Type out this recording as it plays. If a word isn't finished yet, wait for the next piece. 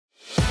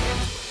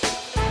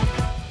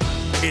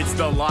It's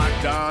the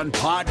Locked On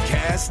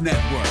Podcast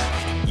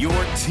Network, your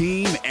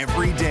team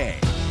every day.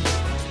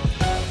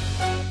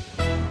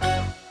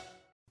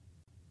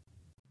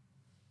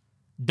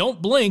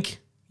 Don't blink.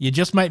 You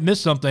just might miss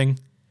something.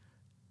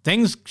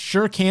 Things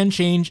sure can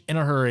change in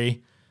a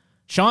hurry.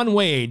 Shaun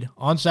Wade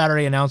on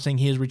Saturday announcing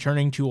he is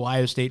returning to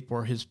Ohio State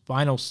for his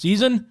final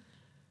season.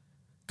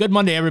 Good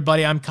Monday,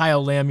 everybody. I'm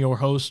Kyle Lamb, your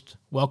host.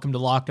 Welcome to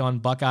Locked On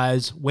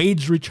Buckeyes.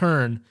 Wade's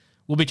return.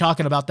 We'll be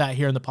talking about that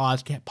here in the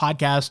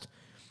podcast.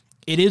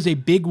 It is a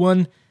big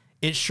one.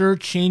 It sure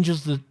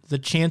changes the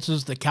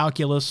chances, the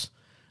calculus,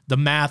 the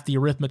math, the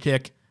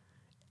arithmetic.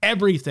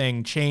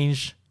 Everything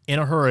changed in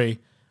a hurry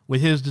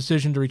with his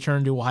decision to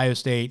return to Ohio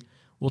State.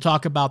 We'll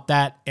talk about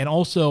that. And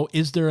also,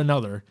 is there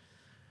another?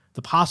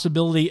 The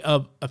possibility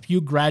of a few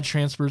grad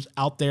transfers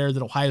out there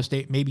that Ohio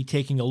State may be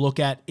taking a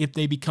look at if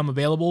they become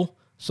available.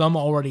 Some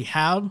already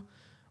have.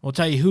 We'll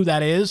tell you who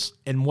that is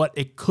and what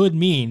it could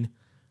mean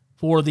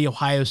for the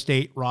Ohio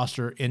State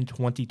roster in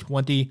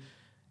 2020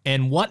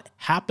 and what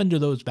happened to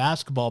those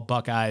basketball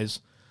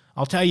Buckeyes.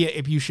 I'll tell you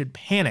if you should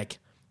panic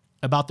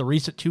about the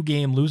recent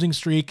 2-game losing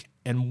streak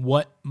and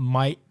what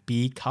might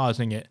be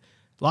causing it.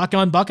 Locked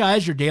On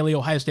Buckeyes, your daily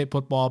Ohio State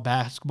football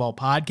basketball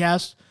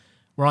podcast.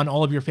 We're on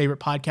all of your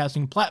favorite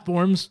podcasting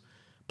platforms.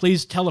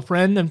 Please tell a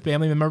friend and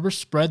family member,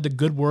 spread the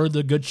good word,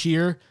 the good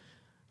cheer.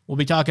 We'll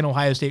be talking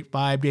Ohio State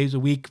 5 days a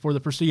week for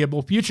the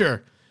foreseeable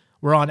future.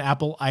 We're on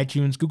Apple,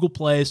 iTunes, Google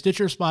Play,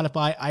 Stitcher,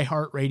 Spotify,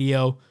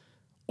 iHeartRadio,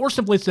 or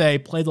simply say,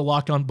 play the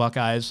Locked On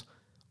Buckeyes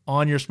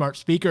on your smart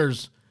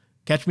speakers.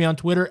 Catch me on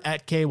Twitter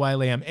at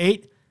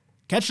KYLAM8.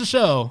 Catch the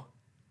show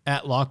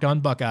at Locked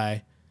On Buckeye.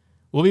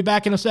 We'll be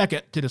back in a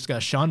second to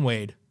discuss Shaun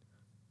Wade.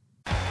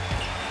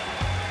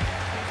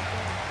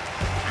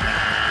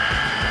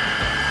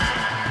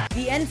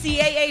 The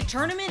NCAA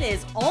tournament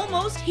is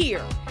almost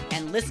here,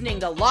 and listening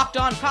to Locked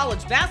On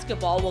College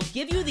Basketball will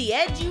give you the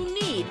edge you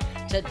need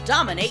to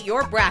dominate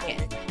your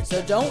bracket.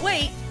 So don't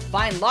wait.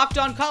 Find Locked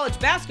On College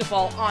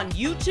Basketball on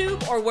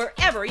YouTube or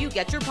wherever you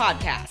get your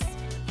podcasts.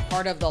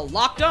 Part of the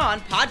Locked On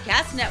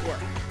Podcast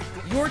Network.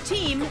 Your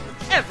team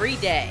every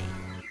day.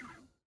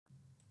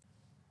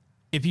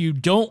 If you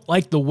don't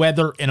like the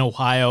weather in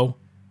Ohio,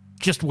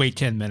 just wait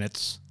 10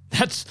 minutes.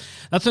 That's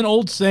an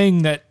old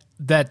saying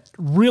that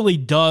really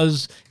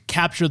does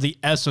capture the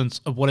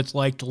essence of what it's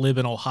like to live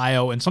in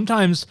Ohio. And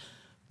sometimes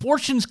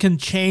fortunes can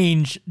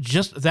change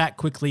just that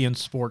quickly in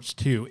sports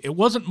too. It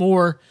wasn't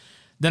more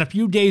than a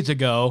few days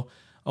ago,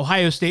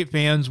 Ohio State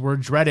fans were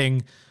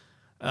dreading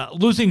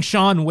losing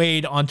Shaun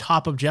Wade on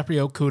top of Jeffrey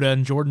Okudah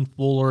and Jordan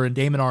Fuller and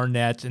Damon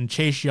Arnett and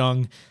Chase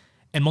Young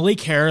and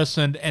Malik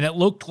Harrison, and it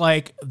looked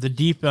like the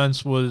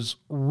defense was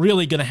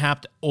really going to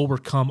have to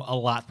overcome a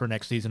lot for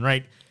next season,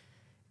 right?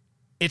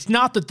 It's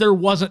not that there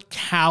wasn't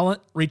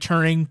talent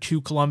returning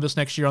to Columbus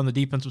next year on the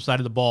defensive side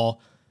of the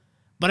ball,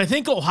 but I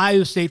think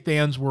Ohio State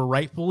fans were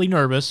rightfully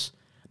nervous.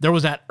 There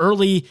was that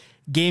early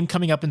game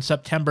coming up in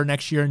September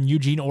next year in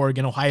Eugene,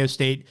 Oregon, Ohio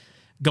State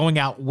going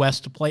out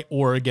west to play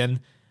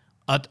Oregon.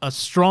 A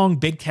strong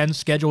Big Ten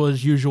schedule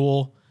as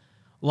usual.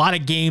 A lot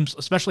of games,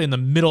 especially in the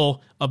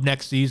middle of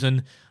next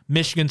season.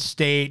 Michigan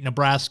State,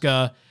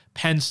 Nebraska,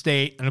 Penn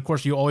State, and of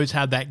course you always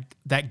have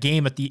that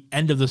game at the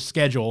end of the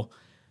schedule.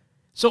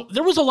 So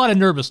there was a lot of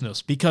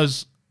nervousness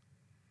because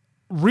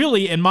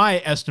really, in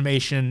my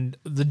estimation,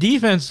 the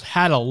defense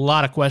had a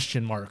lot of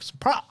question marks.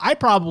 I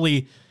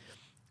probably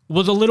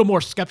was a little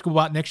more skeptical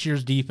about next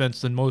year's defense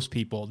than most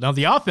people. Now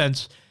the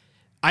offense,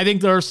 I think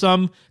there are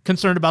some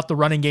concerned about the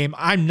running game.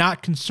 I'm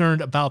not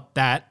concerned about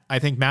that. I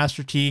think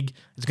Master Teague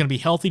is going to be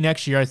healthy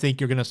next year. I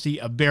think you're going to see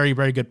a very,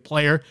 very good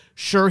player.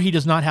 Sure, he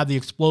does not have the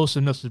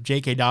explosiveness of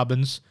J.K.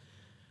 Dobbins,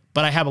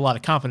 but I have a lot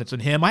of confidence in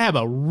him. I have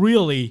a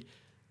really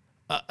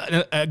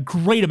a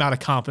great amount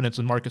of confidence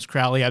in Marcus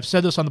Crowley. I've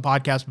said this on the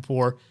podcast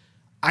before.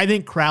 I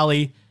think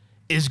Crowley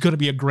is going to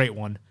be a great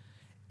one.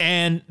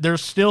 And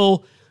there's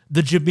still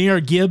the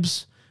Jahmyr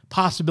Gibbs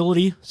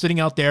possibility sitting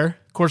out there.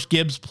 Of course,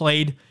 Gibbs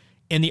played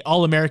in the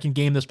All-American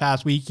game this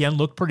past weekend,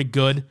 looked pretty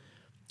good.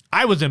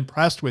 I was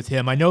impressed with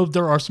him. I know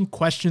there are some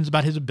questions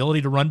about his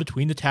ability to run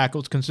between the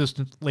tackles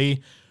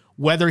consistently,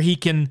 whether he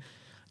can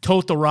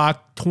tote the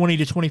rock 20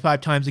 to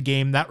 25 times a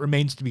game, that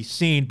remains to be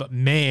seen. But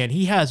man,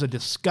 he has a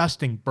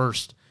disgusting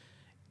burst.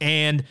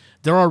 And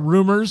there are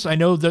rumors. I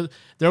know that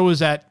there was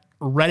that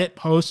Reddit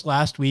post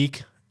last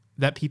week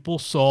that people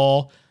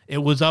saw. It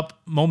was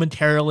up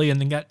momentarily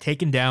and then got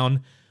taken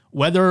down.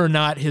 Whether or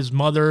not his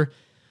mother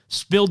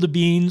spilled the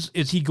beans,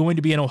 is he going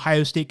to be an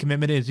Ohio State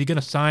commitment? Is he going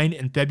to sign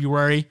in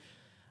February?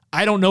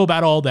 I don't know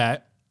about all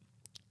that.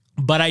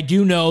 But I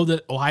do know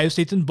that Ohio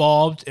State's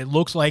involved. It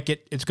looks like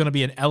it's going to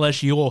be an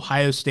LSU,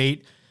 Ohio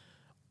State,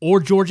 or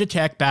Georgia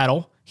Tech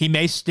battle. He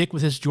may stick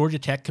with his Georgia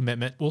Tech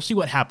commitment. We'll see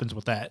what happens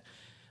with that.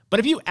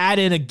 But if you add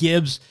in a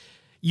Gibbs,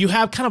 you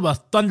have kind of a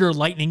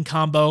thunder-lightning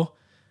combo,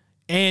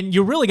 and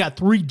you really got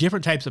three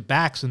different types of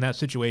backs in that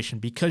situation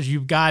because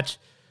you've got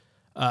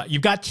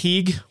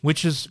Teague,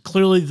 which is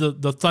clearly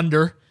the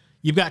thunder.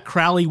 You've got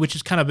Crowley, which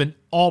is kind of an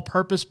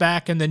all-purpose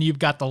back, and then you've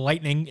got the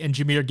Lightning and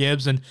Jahmyr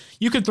Gibbs, and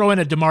you can throw in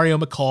a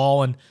DeMario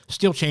McCall and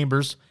Steel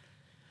Chambers.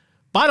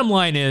 Bottom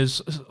line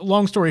is,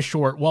 long story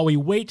short, while we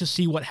wait to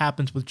see what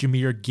happens with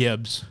Jahmyr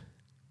Gibbs,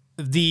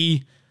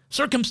 the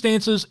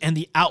circumstances and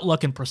the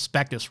outlook and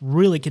prospectus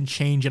really can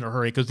change in a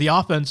hurry because the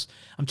offense,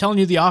 I'm telling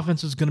you, the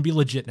offense is going to be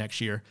legit next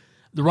year.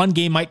 The run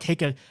game might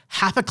take a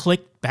half a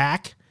click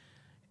back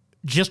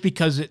just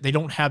because they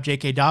don't have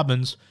J.K.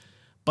 Dobbins,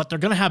 but they're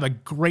going to have a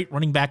great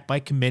running back by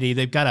committee.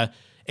 They've got a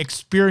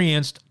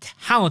experienced,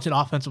 talented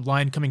offensive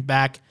line coming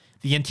back.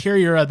 The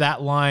interior of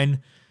that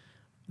line,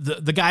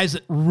 the guys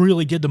that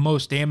really did the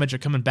most damage are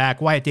coming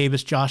back. Wyatt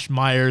Davis, Josh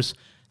Myers,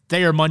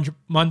 Thayer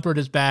Munford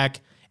is back.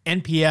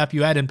 NPF,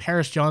 you add in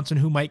Paris Johnson,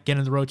 who might get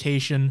in the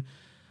rotation.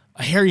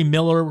 Harry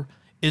Miller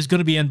is going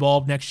to be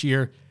involved next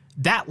year.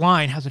 That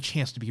line has a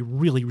chance to be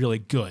really, really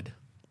good.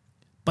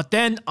 But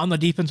then on the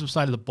defensive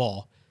side of the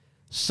ball,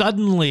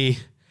 suddenly,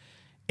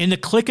 in the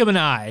click of an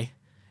eye,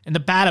 in the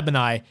bat of an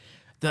eye,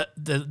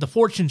 the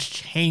fortunes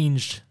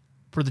changed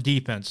for the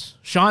defense.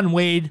 Shaun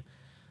Wade,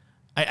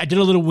 I did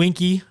a little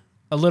winky,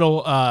 a little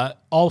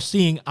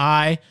all-seeing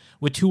eye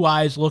with two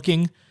eyes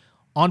looking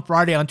on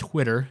Friday on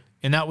Twitter,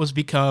 and that was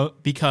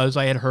because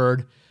I had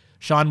heard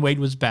Shaun Wade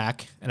was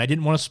back, and I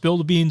didn't want to spill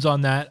the beans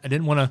on that. I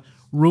didn't want to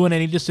ruin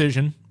any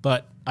decision,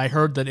 but I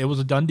heard that it was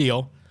a done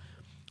deal.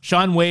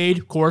 Shaun Wade,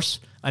 of course,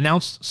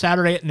 announced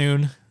Saturday at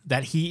noon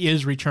that he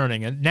is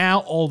returning, and now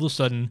all of a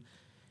sudden,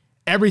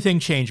 everything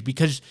changed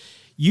because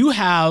you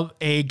have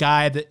a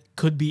guy that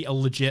could be a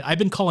legit, I've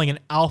been calling an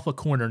alpha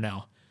corner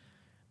now.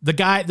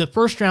 The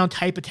first-round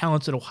type of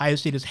talents that Ohio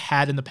State has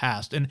had in the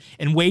past.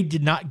 And Wade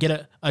did not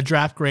get a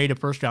draft grade of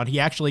first round. He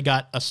actually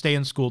got a stay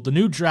in school. The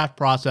new draft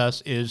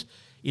process is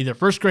either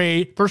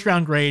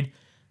first-round grade,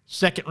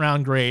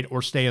 second-round grade,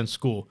 or stay in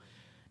school.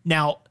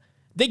 Now,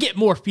 they get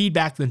more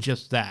feedback than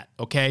just that,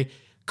 okay?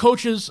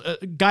 Coaches,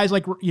 guys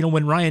like,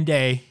 when Ryan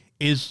Day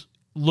is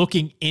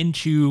looking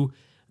into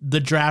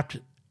the draft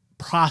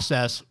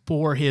process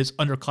for his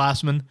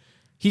underclassmen,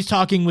 he's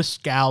talking with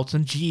scouts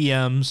and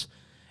GMs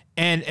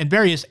and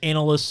various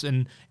analysts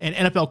and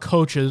NFL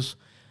coaches,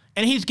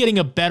 and he's getting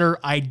a better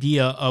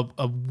idea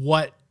of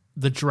what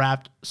the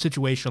draft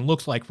situation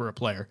looks like for a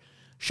player.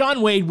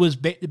 Shaun Wade was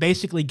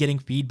basically getting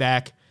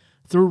feedback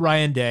through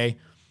Ryan Day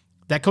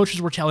that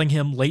coaches were telling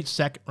him late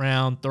second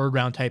round, third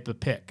round type of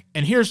pick.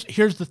 And here's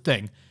the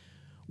thing.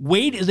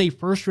 Wade is a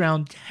first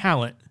round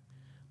talent,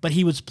 but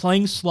he was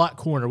playing slot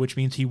corner, which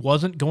means he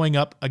wasn't going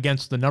up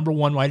against the number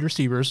one wide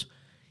receivers.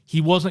 He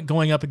wasn't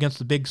going up against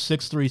the big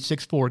 6'3",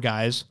 6'4"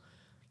 guys.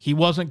 He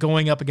wasn't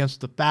going up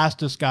against the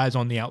fastest guys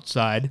on the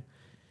outside.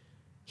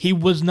 He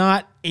was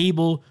not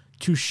able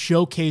to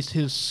showcase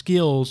his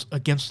skills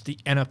against the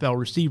NFL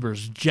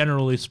receivers,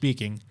 generally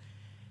speaking.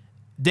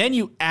 Then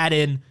you add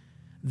in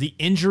the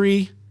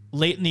injury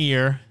late in the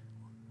year,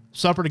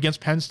 suffered against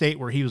Penn State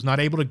where he was not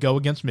able to go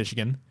against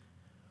Michigan.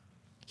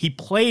 He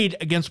played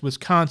against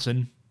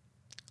Wisconsin,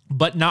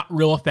 but not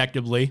real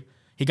effectively.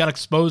 He got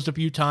exposed a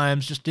few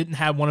times, just didn't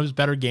have one of his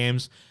better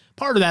games.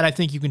 Part of that I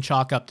think you can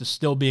chalk up to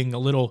still being a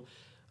little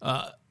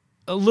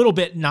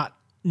bit not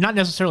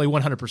necessarily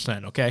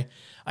 100%, okay?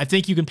 I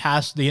think you can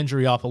pass the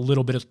injury off a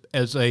little bit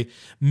as a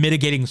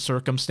mitigating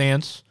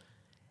circumstance.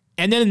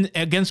 And then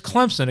against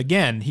Clemson,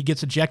 again, he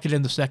gets ejected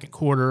in the second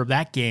quarter of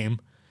that game.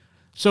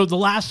 So the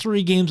last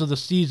 3 games of the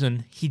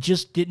season, he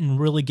just didn't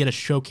really get to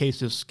showcase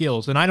his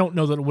skills. And I don't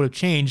know that it would have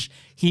changed.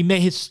 He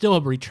may still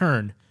have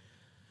returned.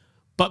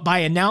 But by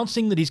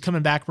announcing that he's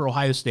coming back for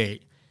Ohio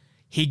State,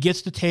 he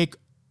gets to take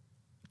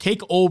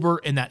over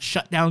in that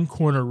shutdown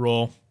corner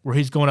role where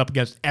he's going up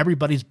against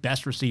everybody's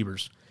best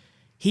receivers.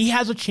 He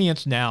has a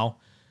chance now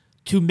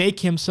to make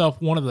himself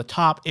one of the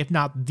top, if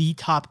not the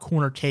top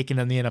corner taken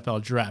in the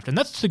NFL draft. And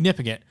that's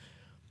significant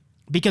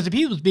because if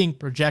he was being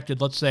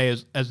projected, let's say,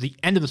 as the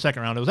end of the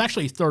second round, it was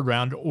actually third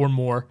round or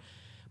more,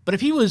 but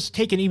if he was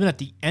taken even at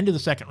the end of the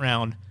second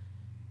round,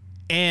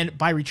 and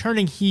by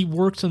returning, he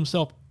works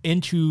himself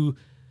into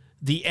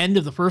the end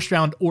of the first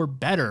round or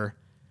better,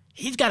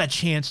 he's got a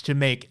chance to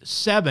make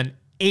 7,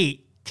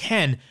 8,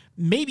 10,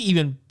 maybe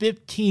even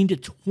 $15 to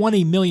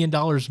 $20 million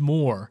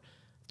more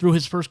through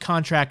his first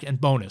contract and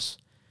bonus.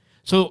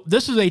 So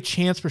this is a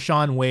chance for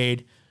Shaun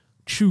Wade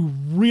to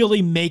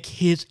really make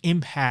his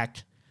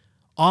impact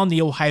on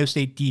the Ohio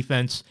State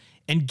defense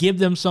and give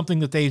them something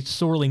that they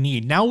sorely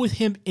need. Now with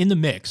him in the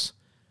mix,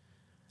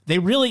 they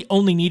really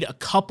only need a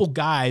couple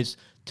guys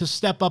to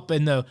step up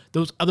in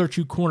those other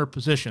 2 corner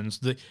positions.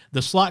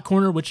 The slot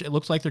corner, which it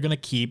looks like they're going to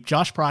keep.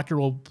 Josh Proctor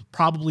will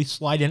probably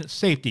slide in at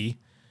safety.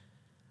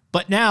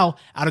 But now,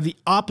 out of the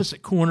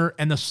opposite corner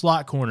and the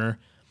slot corner,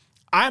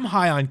 I'm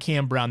high on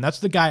Cam Brown. That's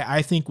the guy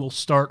I think will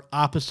start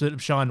opposite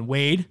of Shaun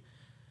Wade.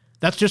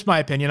 That's just my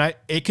opinion.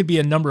 It could be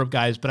a number of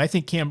guys, but I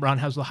think Cam Brown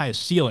has the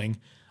highest ceiling.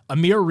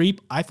 Amir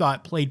Reep, I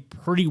thought, played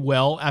pretty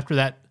well after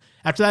that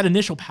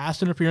initial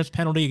pass interference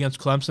penalty against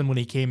Clemson when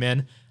he came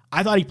in.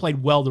 I thought he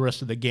played well the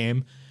rest of the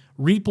game.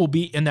 Reep will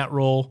be in that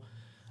role.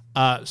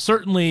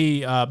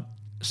 Certainly,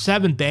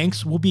 Sevyn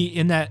Banks will be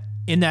in that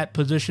in that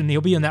position.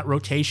 He'll be in that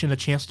rotation, a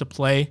chance to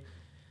play.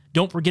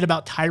 Don't forget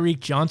about Tyreek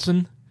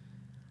Johnson,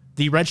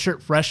 the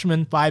redshirt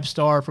freshman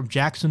 5-star from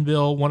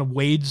Jacksonville, one of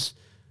Wade's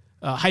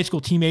high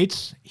school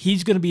teammates.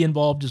 He's going to be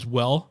involved as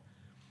well.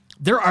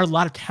 There are a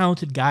lot of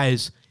talented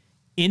guys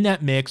in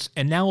that mix,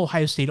 and now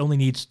Ohio State only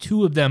needs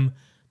 2 of them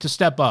to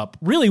step up.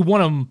 Really,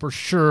 one of them for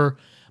sure,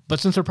 but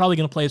since they're probably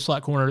going to play a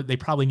slot corner, they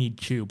probably need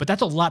 2. But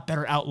that's a lot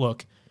better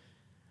outlook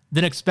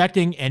than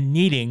expecting and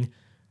needing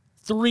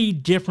 3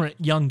 different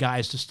young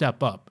guys to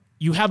step up.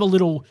 You have a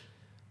little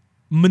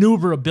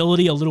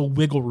maneuverability, a little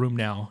wiggle room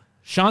now.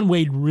 Shaun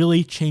Wade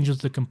really changes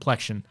the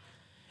complexion.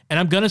 And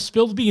I'm going to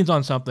spill the beans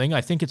on something.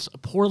 I think it's a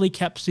poorly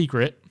kept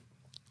secret,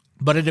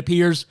 but it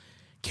appears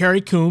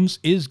Kerry Coombs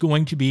is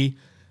going to be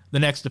the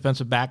next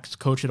defensive backs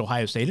coach at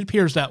Ohio State. It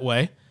appears that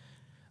way.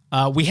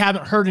 We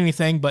haven't heard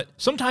anything, but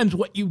sometimes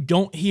what you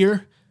don't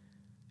hear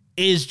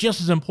is just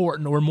as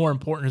important or more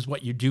important as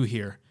what you do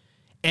hear.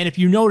 And if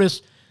you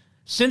notice,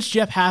 since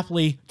Jeff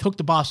Hafley took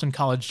the Boston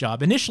College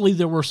job, initially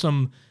there were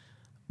some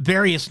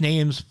various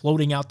names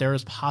floating out there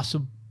as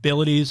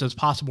possibilities, as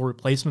possible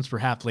replacements for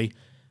Hafley.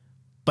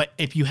 But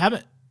if you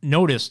haven't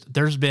noticed,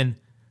 there's been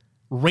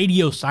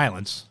radio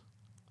silence.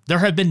 There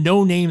have been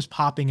no names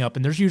popping up,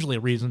 and there's usually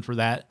a reason for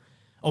that.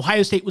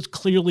 Ohio State was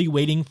clearly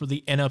waiting for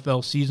the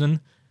NFL season,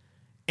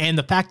 and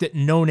the fact that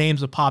no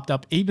names have popped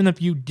up, even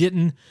if you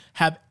didn't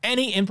have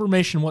any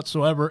information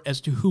whatsoever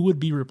as to who would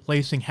be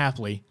replacing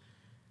Hafley,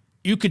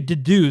 you could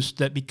deduce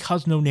that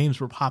because no names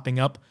were popping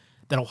up,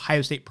 that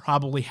Ohio State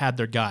probably had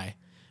their guy.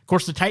 Of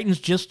course, the Titans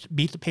just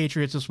beat the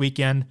Patriots this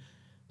weekend,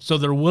 so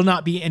there will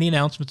not be any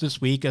announcements this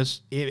week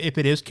as if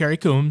it is Kerry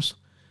Coombs.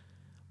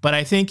 But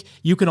I think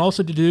you can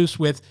also deduce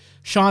with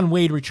Shaun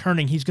Wade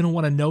returning, he's going to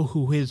want to know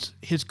who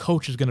his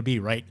coach is going to be,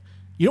 right?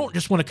 You don't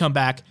just want to come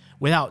back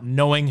without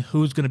knowing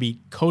who's going to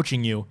be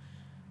coaching you.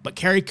 But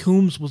Kerry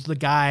Coombs was the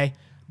guy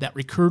that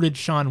recruited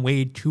Shaun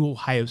Wade to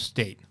Ohio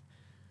State.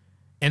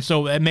 And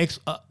so it makes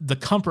the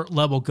comfort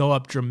level go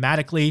up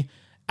dramatically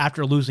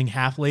after losing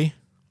Hafley.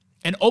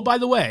 And oh, by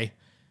the way,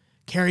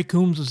 Kerry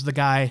Coombs is the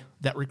guy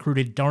that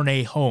recruited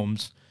Darnay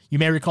Holmes. You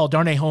may recall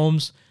Darnay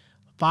Holmes,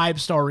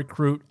 5-star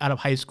recruit out of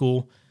high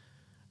school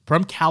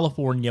from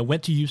California,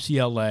 went to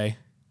UCLA.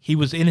 He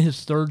was in his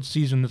 3rd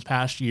season this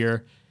past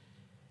year.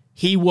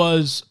 He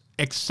was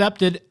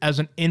accepted as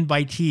an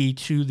invitee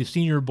to the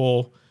Senior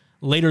Bowl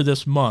later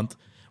this month,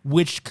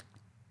 which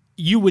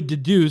you would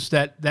deduce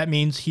that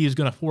means he is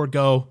going to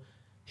forego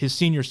his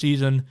senior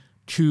season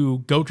to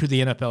go to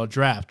the NFL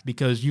draft,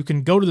 because you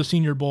can go to the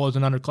Senior Bowl as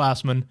an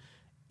underclassman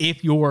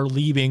if you're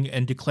leaving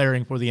and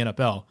declaring for the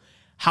NFL.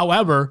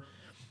 However,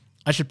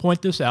 I should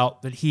point this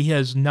out, that he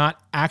has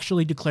not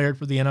actually declared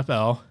for the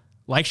NFL.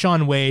 Like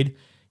Shaun Wade,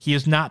 he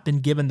has not been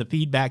given the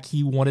feedback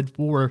he wanted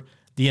for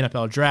the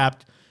NFL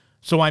draft.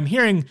 So I'm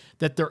hearing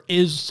that there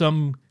is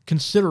some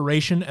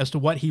consideration as to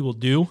what he will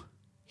do.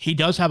 He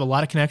does have a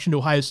lot of connection to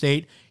Ohio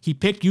State. He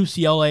picked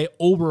UCLA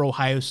over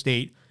Ohio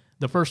State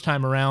the first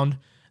time around.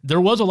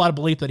 There was a lot of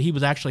belief that he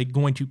was actually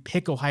going to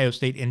pick Ohio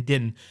State and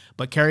didn't.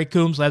 But Kerry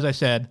Coombs, as I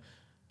said,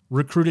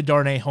 recruited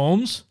Darnay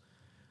Holmes.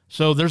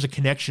 So there's a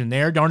connection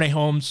there. Darnay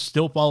Holmes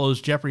still follows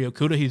Jeffrey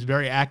Okudah. He's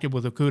very active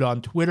with Okudah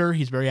on Twitter.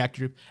 He's very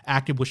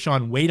active with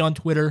Shaun Wade on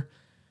Twitter.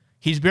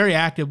 He's very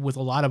active with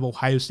a lot of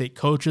Ohio State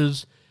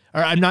coaches.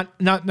 Or I'm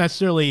not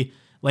necessarily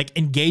like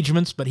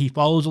engagements, but he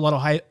follows a lot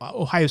of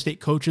Ohio State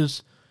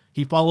coaches.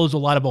 He follows a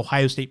lot of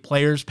Ohio State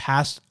players,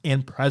 past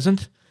and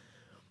present.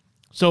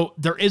 So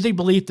there is a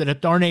belief that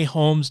if Darnay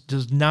Holmes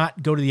does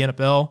not go to the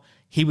NFL,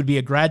 he would be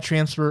a grad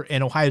transfer,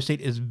 and Ohio State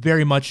is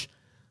very much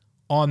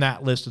on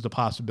that list as a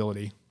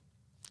possibility.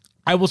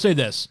 I will say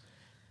this.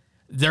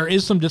 There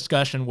is some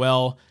discussion,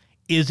 well,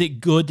 is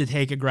it good to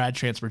take a grad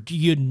transfer? Do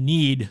you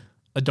need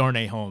a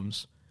Darnay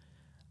Holmes?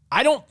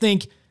 I don't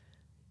think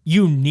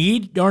you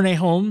need Darnay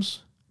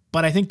Holmes,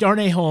 but I think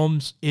Darnay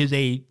Holmes is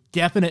a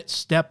definite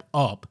step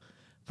up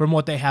from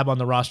what they have on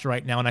the roster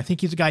right now, and I think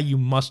he's a guy you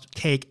must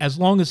take as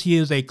long as he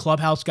is a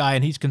clubhouse guy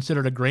and he's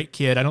considered a great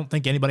kid. I don't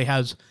think anybody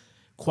has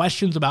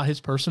questions about his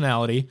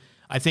personality.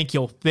 I think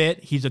he'll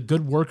fit. He's a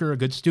good worker, a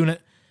good student.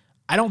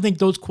 I don't think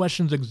those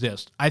questions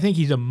exist. I think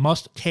he's a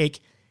must-take.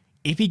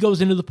 If he goes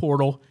into the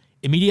portal,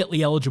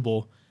 immediately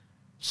eligible,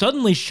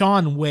 suddenly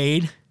Shaun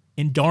Wade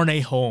and Darnay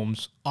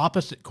Holmes,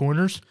 opposite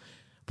corners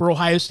for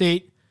Ohio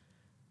State,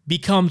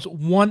 becomes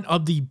one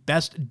of the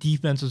best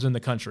defenses in the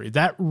country.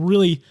 That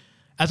really,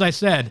 as I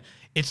said,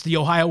 it's the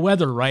Ohio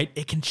weather, right?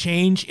 It can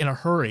change in a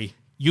hurry.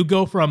 You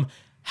go from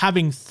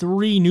having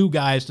 3 new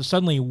guys to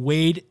suddenly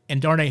Wade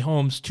and Darnay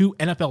Holmes, 2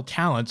 NFL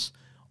talents,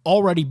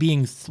 already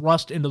being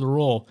thrust into the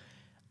role.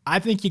 I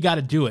think you got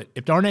to do it.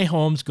 If Darnay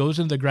Holmes goes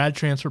into the grad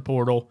transfer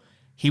portal,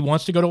 he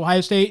wants to go to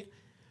Ohio State,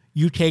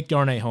 you take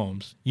Darnay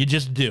Holmes. You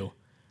just do.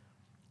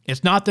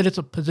 It's not that it's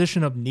a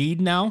position of need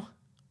now,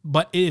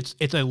 but it's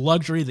a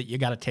luxury that you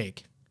got to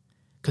take,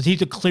 because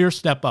he's a clear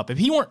step up. If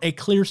he weren't a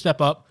clear step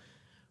up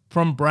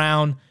from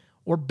Brown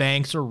or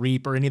Banks or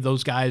Reap or any of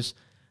those guys,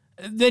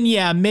 then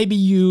yeah, maybe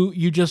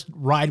you just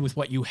ride with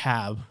what you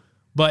have.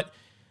 But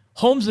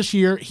Holmes this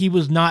year, he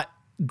was not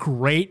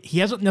great. He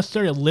hasn't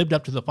necessarily lived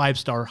up to the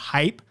 5-star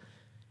hype,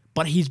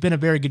 but he's been a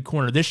very good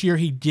corner. This year,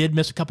 he did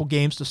miss a couple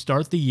games to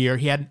start the year.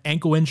 He had an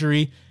ankle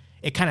injury.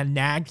 It kind of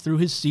nagged through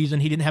his season.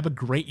 He didn't have a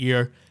great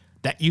year.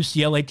 That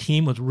UCLA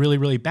team was really,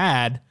 really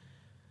bad.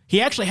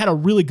 He actually had a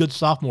really good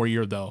sophomore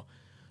year, though.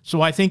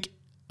 So I think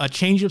a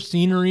change of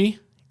scenery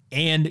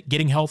and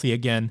getting healthy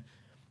again,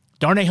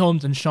 Darnay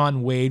Holmes and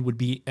Shaun Wade would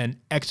be an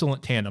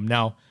excellent tandem.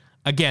 Now,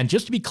 again,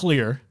 just to be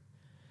clear,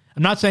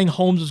 I'm not saying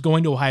Holmes is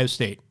going to Ohio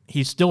State.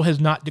 He still has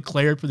not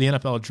declared for the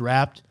NFL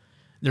draft.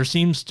 There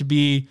seems to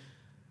be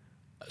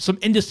some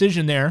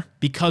indecision there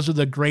because of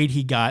the grade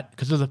he got,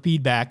 because of the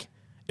feedback.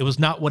 It was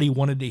not what he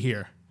wanted to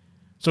hear.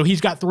 So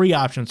he's got 3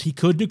 options. He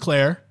could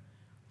declare,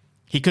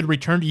 he could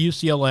return to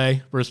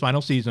UCLA for his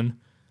final season,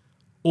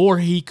 or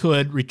he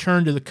could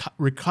return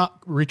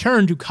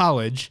to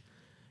college,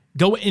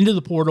 go into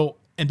the portal,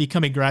 and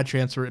become a grad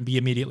transfer and be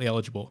immediately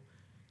eligible.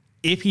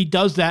 If he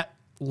does that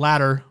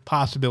latter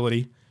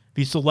possibility, if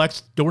he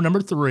selects door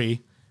number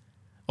 3,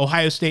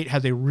 Ohio State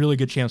has a really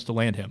good chance to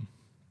land him.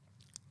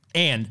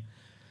 And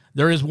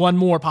there is one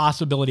more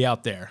possibility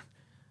out there.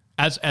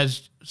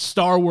 As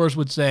Star Wars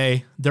would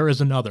say, there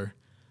is another.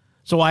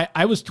 So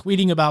I was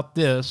tweeting about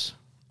this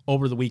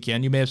over the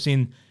weekend. You may have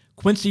seen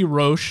Quincy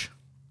Roche.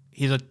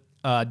 He's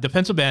a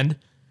defensive end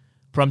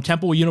from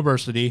Temple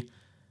University.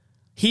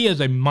 He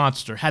is a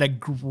monster. Had a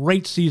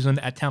great season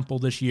at Temple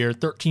this year.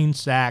 13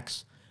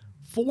 sacks,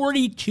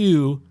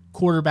 42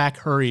 quarterback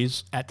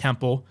hurries at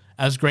Temple,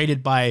 as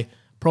graded by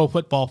Pro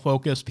Football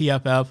Focus,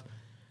 PFF.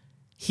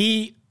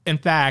 He, in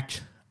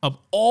fact, of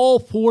all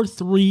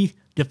 4-3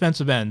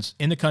 defensive ends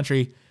in the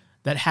country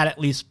that had at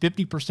least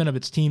 50% of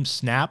its team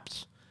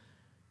snaps,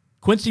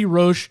 Quincy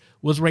Roche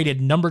was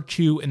rated number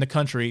 2 in the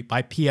country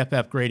by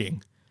PFF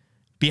grading,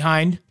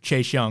 behind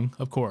Chase Young,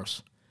 of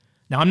course.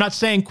 Now, I'm not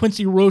saying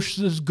Quincy Roche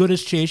is as good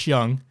as Chase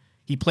Young.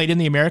 He played in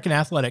the American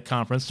Athletic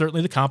Conference.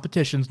 Certainly the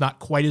competition's not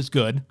quite as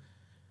good.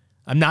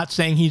 I'm not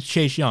saying he's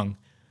Chase Young.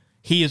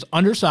 He is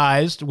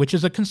undersized, which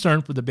is a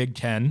concern for the Big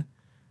Ten.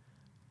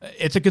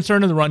 It's a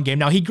concern in the run game.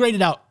 Now, he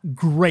graded out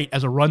great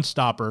as a run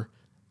stopper.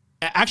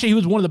 Actually, he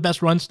was one of the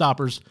best run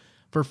stoppers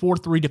for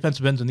 4-3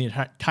 defensive ends in the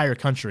entire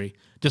country,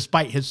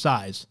 despite his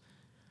size.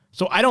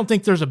 So I don't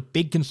think there's a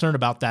big concern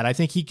about that. I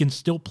think he can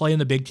still play in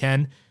the Big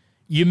Ten.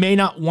 You may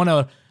not want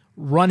to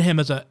run him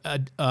as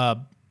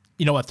a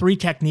 3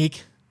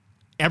 technique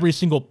every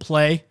single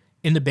play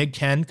in the Big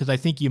Ten, because I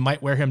think you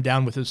might wear him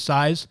down with his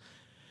size.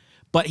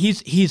 But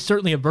he's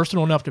certainly a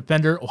versatile enough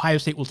defender. Ohio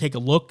State will take a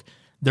look.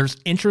 There's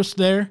interest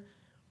there.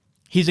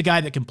 He's a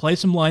guy that can play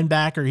some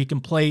linebacker. He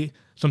can play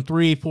some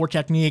 3-4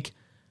 technique.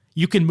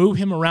 You can move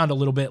him around a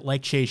little bit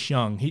like Chase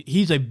Young.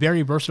 He's a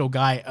very versatile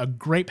guy, a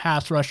great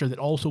pass rusher that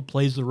also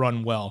plays the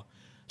run well.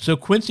 So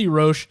Quincy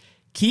Roche,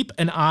 keep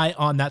an eye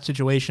on that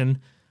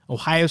situation.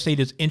 Ohio State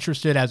is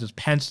interested, as is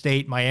Penn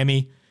State,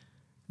 Miami.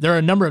 There are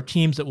a number of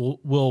teams that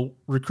will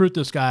recruit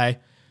this guy.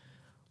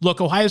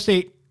 Look, Ohio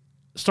State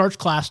starts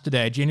class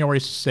today, January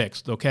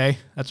 6th, okay?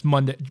 That's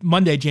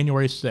Monday,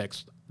 January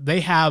 6th.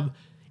 They have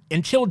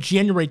until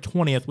January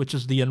 20th, which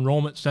is the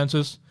enrollment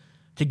census,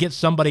 to get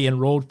somebody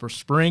enrolled for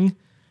spring.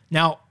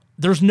 Now,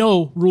 there's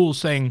no rule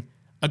saying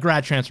a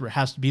grad transfer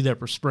has to be there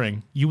for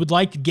spring. You would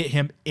like to get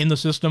him in the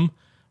system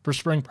for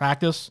spring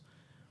practice,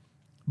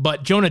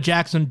 but Jonah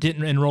Jackson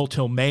didn't enroll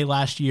till May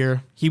last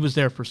year. He was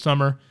there for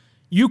summer.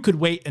 You could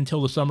wait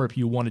until the summer if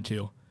you wanted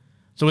to.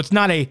 So it's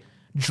not a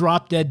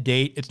drop-dead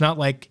date. It's not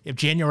like if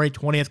January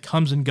 20th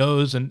comes and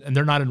goes and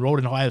they're not enrolled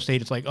in Ohio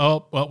State, it's like,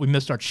 oh, well, we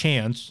missed our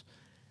chance.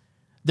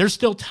 There's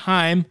still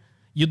time.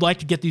 You'd like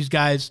to get these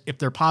guys, if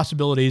there are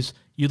possibilities,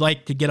 you'd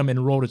like to get them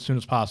enrolled as soon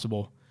as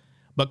possible.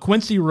 But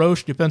Quincy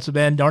Roche, defensive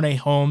end, Darnay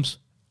Holmes,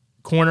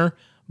 corner,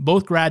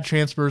 both grad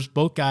transfers,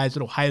 both guys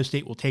that Ohio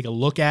State will take a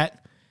look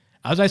at.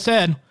 As I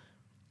said,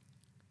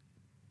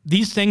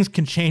 these things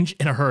can change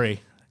in a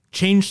hurry,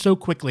 change so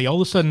quickly.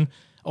 All of a sudden,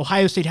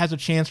 Ohio State has a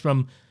chance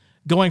from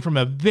going from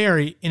a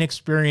very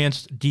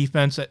inexperienced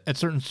defense at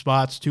certain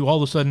spots to all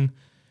of a sudden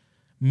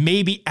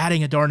maybe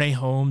adding a Darnay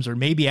Holmes or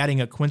maybe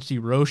adding a Quincy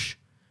Roche.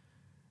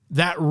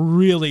 That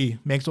really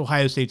makes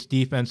Ohio State's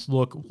defense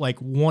look like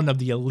one of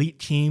the elite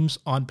teams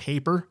on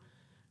paper.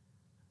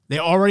 They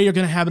already are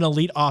going to have an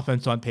elite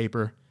offense on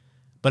paper,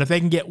 but if they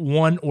can get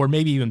one or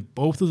maybe even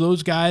both of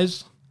those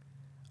guys,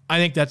 I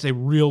think that's a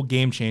real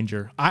game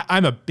changer.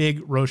 I'm a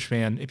big Roche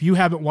fan. If you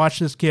haven't watched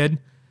this kid,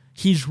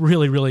 he's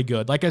really, really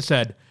good. Like I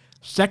said,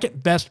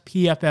 second best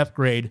PFF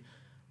grade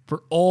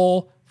for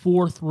all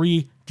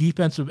 4-3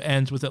 defensive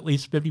ends with at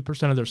least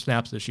 50% of their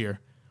snaps this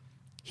year.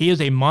 He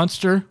is a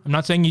monster. I'm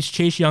not saying he's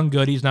Chase Young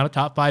good. He's not a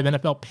top 5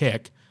 NFL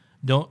pick.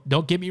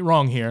 Don't get me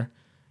wrong here.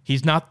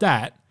 He's not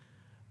that,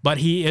 but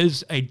he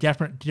is a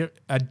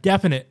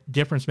definite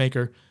difference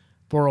maker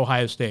for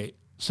Ohio State.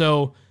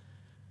 So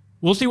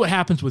we'll see what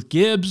happens with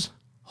Gibbs,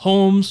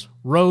 Holmes,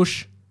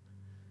 Roche.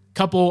 A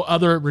couple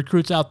other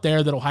recruits out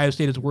there that Ohio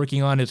State is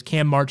working on. Is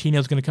Cam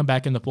Martinez going to come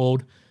back in the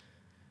fold?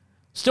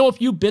 Still a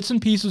few bits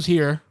and pieces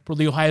here for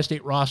the Ohio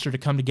State roster to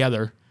come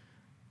together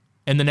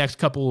in the next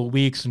couple of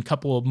weeks and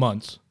couple of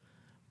months.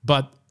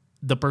 But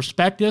the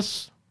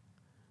prospectus,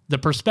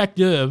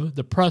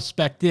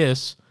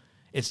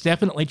 it's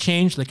definitely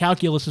changed. The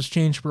calculus has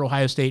changed for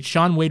Ohio State.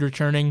 Shaun Wade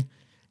returning,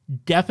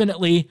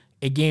 definitely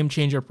a game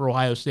changer for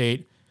Ohio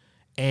State.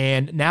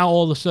 And now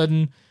all of a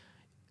sudden,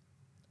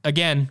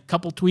 again,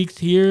 couple tweaks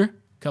here,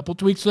 couple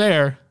tweaks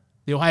there,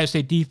 the Ohio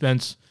State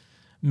defense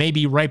may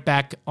be right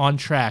back on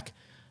track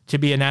to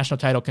be a national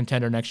title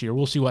contender next year.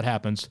 We'll see what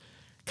happens.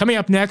 Coming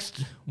up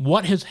next,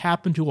 what has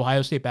happened to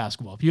Ohio State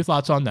basketball? A few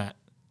thoughts on that.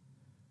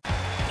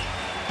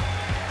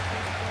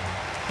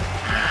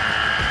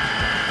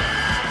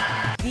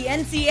 The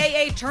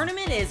NCAA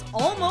tournament is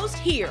almost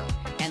here,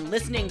 and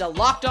listening to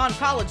Locked On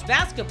College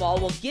Basketball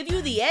will give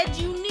you the edge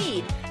you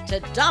need to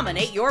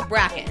dominate your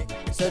bracket.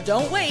 So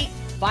don't wait.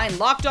 Find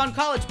Locked On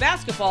College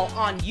Basketball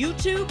on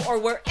YouTube or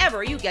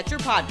wherever you get your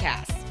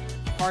podcasts.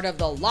 Part of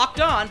the Locked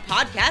On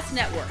Podcast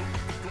Network.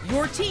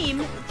 Your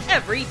team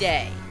every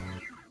day.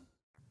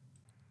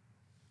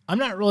 I'm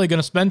not really going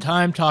to spend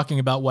time talking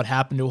about what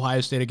happened to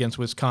Ohio State against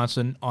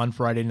Wisconsin on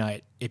Friday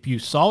night. If you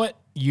saw it,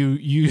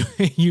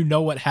 you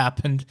know what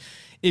happened.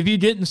 If you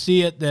didn't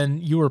see it,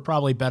 then you were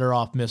probably better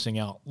off missing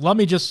out. Let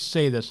me just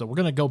say this, though. We're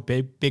going to go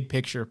big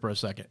picture for a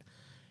second.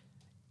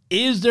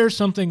 Is there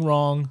something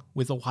wrong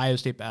with Ohio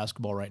State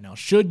basketball right now?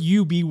 Should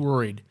you be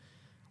worried?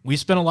 We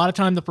spent a lot of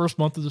time the first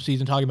month of the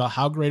season talking about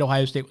how great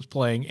Ohio State was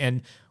playing,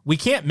 and we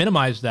can't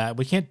minimize that.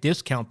 We can't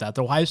discount that.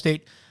 The Ohio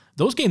State,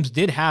 those games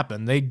did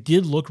happen. They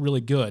did look really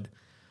good.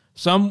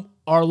 Some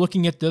are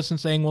looking at this and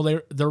saying, well,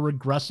 they're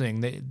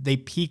regressing. They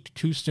peaked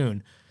too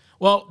soon.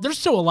 Well, there's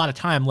still a lot of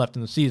time left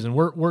in the season.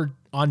 We're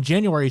on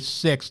January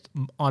 6th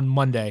on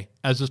Monday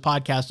as this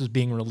podcast is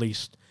being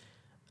released.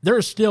 There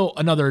is still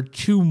another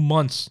 2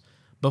 months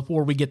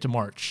before we get to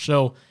March.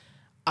 So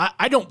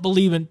I don't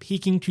believe in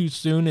peaking too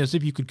soon, as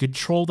if you could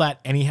control that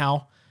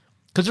anyhow,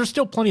 because there's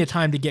still plenty of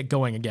time to get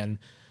going again.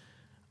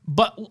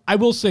 But I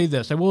will say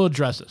this. I will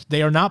address this.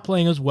 They are not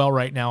playing as well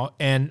right now,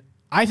 and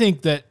I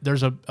think that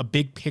there's a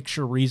big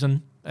picture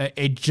reason,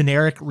 a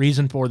generic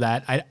reason for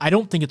that. I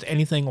don't think it's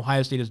anything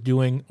Ohio State is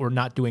doing or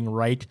not doing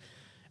right.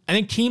 I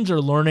think teams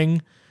are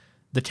learning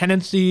the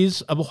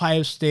tendencies of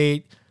Ohio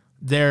State.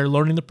 They're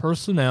learning the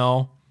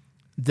personnel.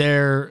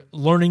 They're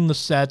learning the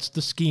sets,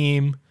 the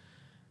scheme.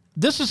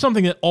 This is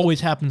something that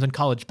always happens in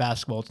college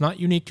basketball. It's not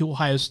unique to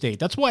Ohio State.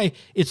 That's why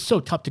it's so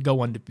tough to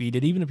go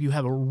undefeated, even if you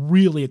have a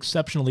really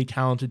exceptionally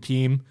talented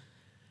team.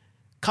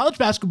 College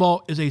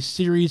basketball is a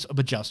series of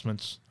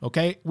adjustments,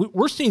 okay?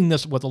 We're seeing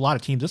this with a lot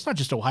of teams. It's not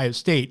just Ohio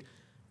State.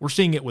 We're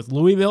seeing it with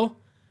Louisville,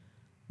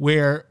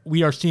 where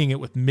we are seeing it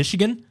with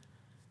Michigan.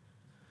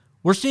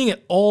 We're seeing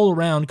it all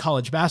around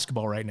college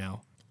basketball right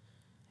now.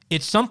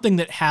 It's something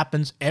that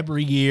happens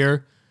every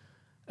year,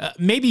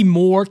 maybe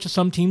more to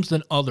some teams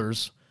than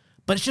others,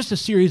 but it's just a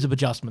series of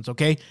adjustments,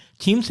 okay?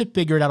 Teams have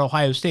figured out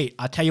Ohio State.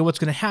 I'll tell you what's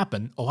going to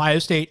happen. Ohio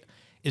State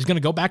is going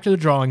to go back to the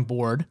drawing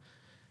board.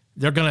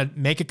 They're going to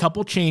make a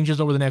couple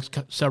changes over the next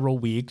several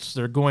weeks.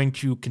 They're going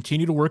to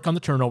continue to work on the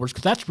turnovers,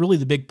 because that's really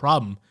the big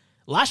problem.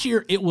 Last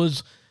year, it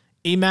was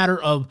a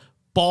matter of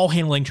ball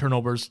handling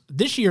turnovers.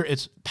 This year,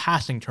 it's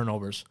passing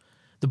turnovers.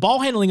 The ball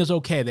handling is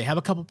okay. They have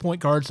a couple point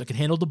guards that can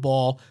handle the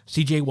ball.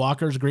 C.J.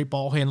 Walker is a great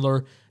ball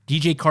handler.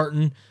 DJ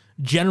Carton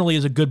generally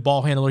is a good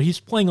ball handler. He's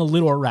playing a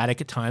little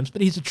erratic at times,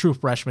 but he's a true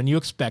freshman. You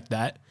expect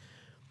that.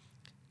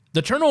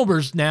 The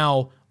turnovers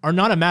now are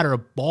not a matter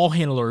of ball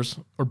handlers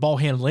or ball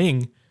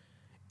handling.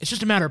 It's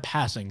just a matter of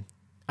passing.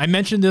 I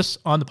mentioned this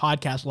on the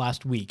podcast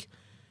last week.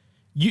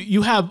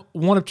 You have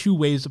one of two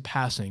ways of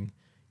passing.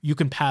 You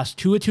can pass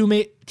to a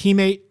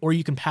teammate, or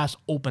you can pass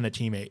open a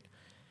teammate.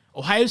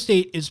 Ohio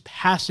State is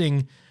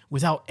passing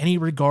without any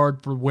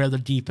regard for where the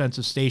defense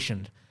is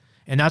stationed.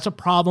 And that's a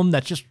problem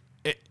that's just,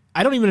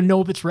 I don't even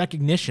know if it's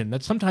recognition.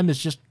 That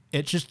sometimes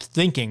it's just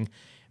thinking,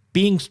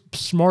 being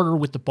smarter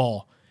with the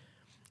ball.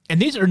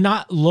 And these are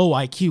not low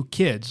IQ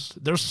kids.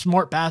 They're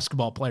smart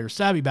basketball players,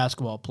 savvy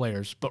basketball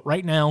players. But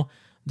right now,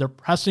 they're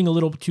pressing a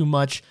little bit too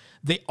much.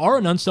 They are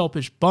an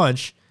unselfish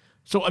bunch.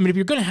 So, I mean, if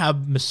you're going to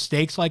have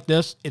mistakes like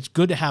this, it's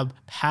good to have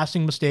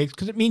passing mistakes,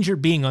 because it means you're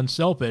being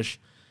unselfish.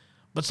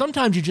 But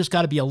sometimes you just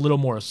got to be a little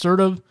more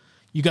assertive.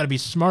 You got to be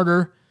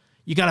smarter.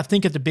 You got to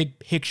think of the big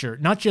picture,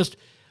 not just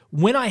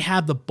when I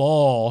have the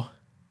ball,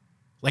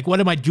 like, what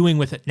am I doing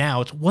with it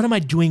now? It's what am I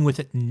doing with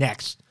it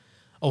next?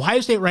 Ohio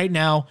State right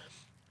now,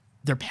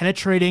 they're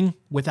penetrating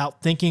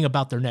without thinking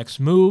about their next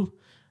move.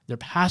 They're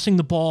passing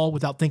the ball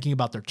without thinking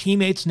about their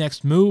teammates'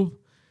 next move.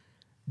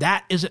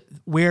 That is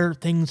where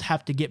things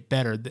have to get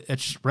better.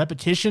 It's just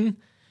repetition.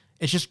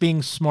 It's just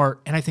being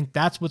smart. And I think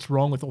that's what's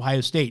wrong with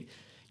Ohio State.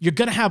 You're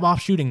going to have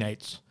off shooting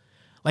nights.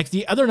 Like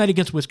the other night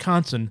against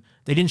Wisconsin,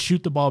 they didn't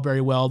shoot the ball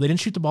very well. They didn't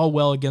shoot the ball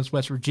well against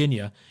West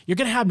Virginia. You're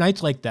going to have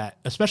nights like that,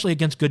 especially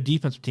against good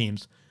defensive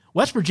teams.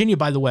 West Virginia,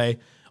 by the way,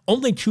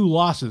 only 2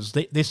 losses.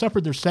 They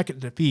suffered their second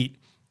defeat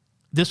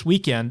this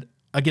weekend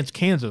against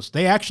Kansas.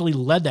 They actually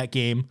led that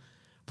game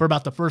for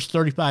about the first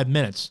 35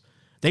 minutes.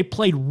 They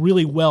played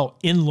really well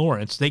in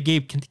Lawrence. They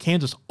gave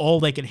Kansas all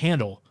they could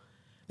handle.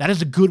 That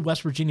is a good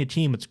West Virginia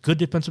team. It's a good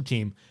defensive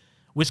team.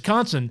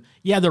 Wisconsin,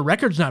 yeah, their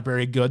record's not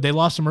very good. They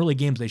lost some early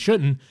games they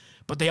shouldn't,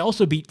 but they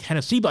also beat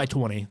Tennessee by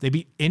 20. They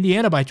beat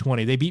Indiana by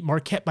 20. They beat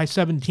Marquette by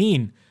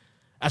 17.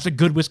 That's a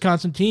good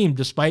Wisconsin team.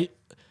 Despite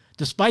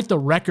the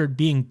record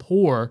being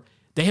poor,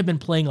 they have been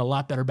playing a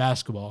lot better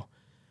basketball.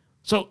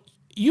 So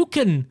you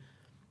can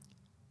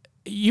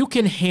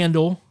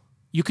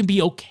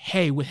be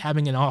okay with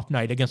having an off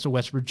night against a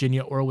West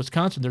Virginia or a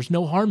Wisconsin. There's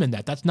no harm in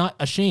that. That's not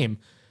a shame.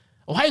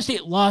 Ohio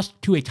State lost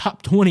to a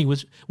top 20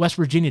 West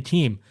Virginia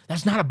team.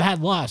 That's not a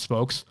bad loss,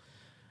 folks.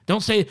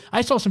 Don't say,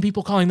 I saw some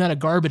people calling that a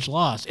garbage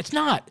loss. It's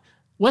not.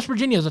 West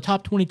Virginia is a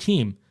top 20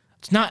 team.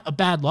 It's not a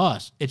bad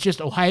loss. It's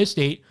just Ohio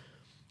State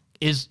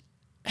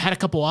had a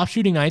couple off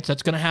shooting nights.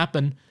 That's going to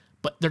happen,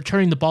 but they're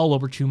turning the ball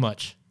over too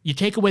much. You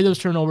take away those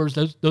turnovers,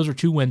 those are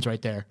 2 wins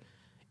right there.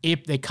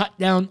 If they cut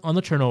down on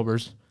the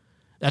turnovers,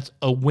 that's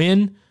a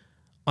win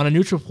on a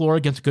neutral floor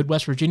against a good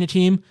West Virginia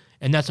team,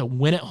 and that's a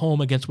win at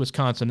home against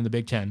Wisconsin in the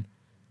Big Ten.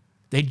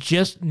 They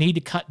just need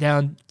to cut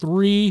down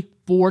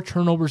 3-4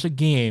 turnovers a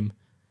game,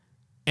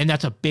 and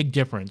that's a big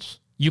difference.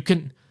 You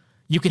can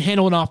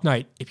handle an off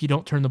night if you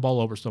don't turn the ball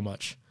over so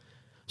much.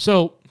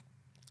 So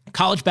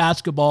college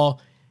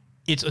basketball,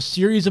 it's a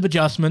series of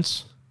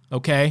adjustments,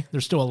 okay?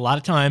 There's still a lot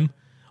of time.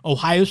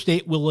 Ohio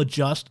State will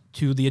adjust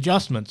to the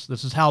adjustments.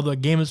 This is how the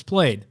game is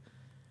played.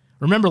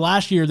 Remember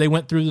last year they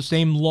went through the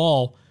same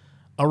lull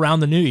around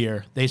the new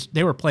year.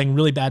 They were playing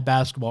really bad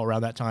basketball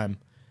around that time.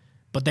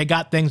 But they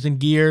got things in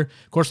gear.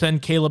 Of course, then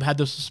Caleb had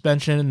the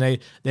suspension, and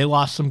they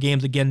lost some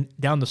games again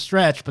down the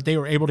stretch, but they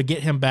were able to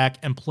get him back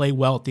and play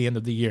well at the end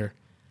of the year.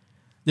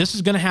 This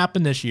is going to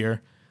happen this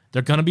year.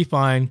 They're going to be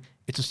fine.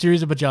 It's a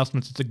series of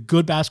adjustments. It's a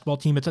good basketball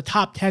team. It's a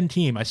top 10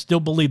 team. I still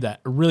believe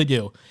that. I really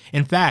do.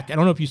 In fact, I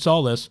don't know if you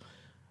saw this,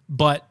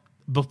 but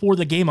before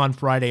the game on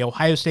Friday,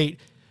 Ohio State,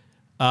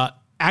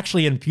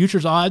 actually in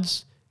futures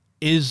odds,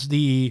 is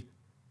a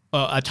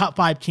top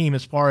 5 team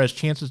as far as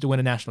chances to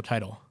win a national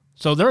title.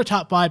 So they're a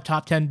top 5,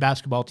 top 10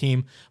 basketball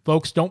team.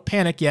 Folks, don't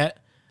panic yet.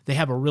 They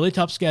have a really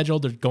tough schedule.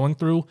 They're going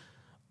through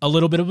a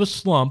little bit of a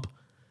slump.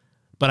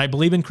 But I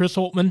believe in Chris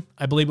Holtmann.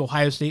 I believe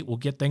Ohio State will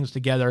get things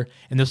together,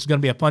 and this is going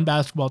to be a fun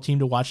basketball team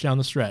to watch down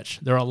the stretch.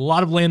 There are a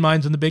lot of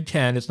landmines in the Big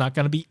Ten. It's not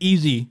going to be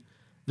easy.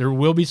 There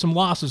will be some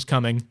losses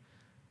coming.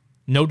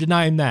 No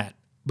denying that.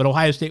 But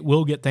Ohio State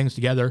will get things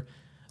together.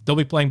 They'll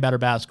be playing better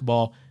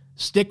basketball.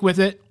 Stick with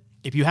it.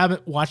 If you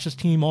haven't watched this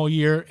team all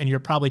year and you're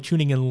probably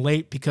tuning in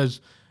late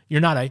because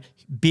you're not a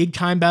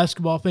big-time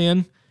basketball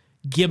fan,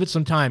 give it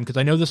some time, because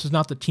I know this is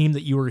not the team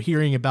that you were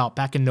hearing about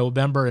back in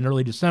November and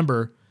early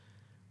December,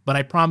 but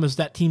I promise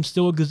that team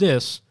still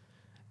exists.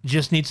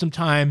 Just need some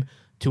time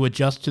to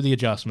adjust to the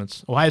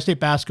adjustments. Ohio State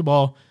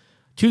basketball,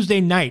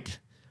 Tuesday night,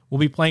 we'll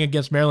be playing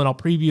against Maryland. I'll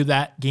preview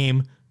that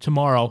game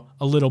tomorrow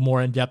a little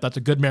more in depth. That's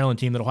a good Maryland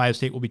team that Ohio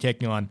State will be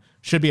taking on.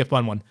 Should be a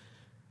fun one.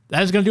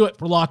 That is going to do it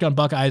for Locked On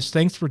Buckeyes.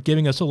 Thanks for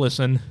giving us a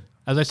listen.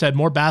 As I said,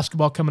 more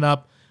basketball coming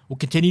up. We'll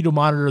continue to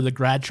monitor the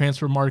grad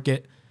transfer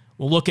market.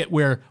 We'll look at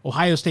where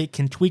Ohio State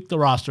can tweak the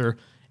roster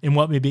and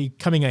what may be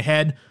coming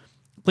ahead.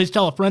 Please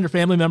tell a friend or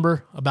family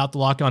member about the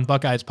Locked On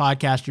Buckeyes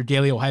podcast, your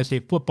daily Ohio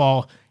State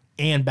football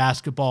and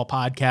basketball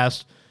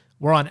podcast.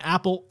 We're on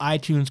Apple,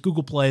 iTunes,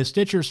 Google Play,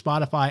 Stitcher,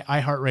 Spotify,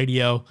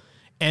 iHeartRadio,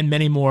 and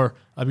many more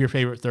of your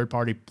favorite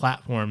third-party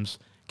platforms.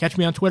 Catch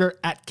me on Twitter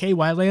at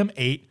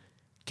KYLam8.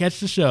 Catch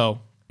the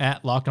show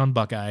at Locked On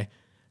Buckeye.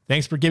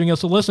 Thanks for giving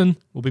us a listen.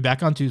 We'll be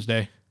back on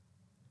Tuesday.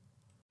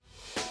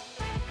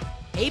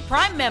 Hey,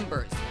 Prime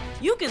members,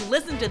 you can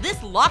listen to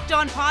this Locked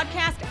On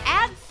podcast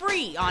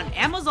ad-free on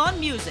Amazon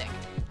Music.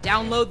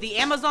 Download the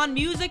Amazon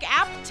Music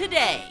app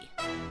today.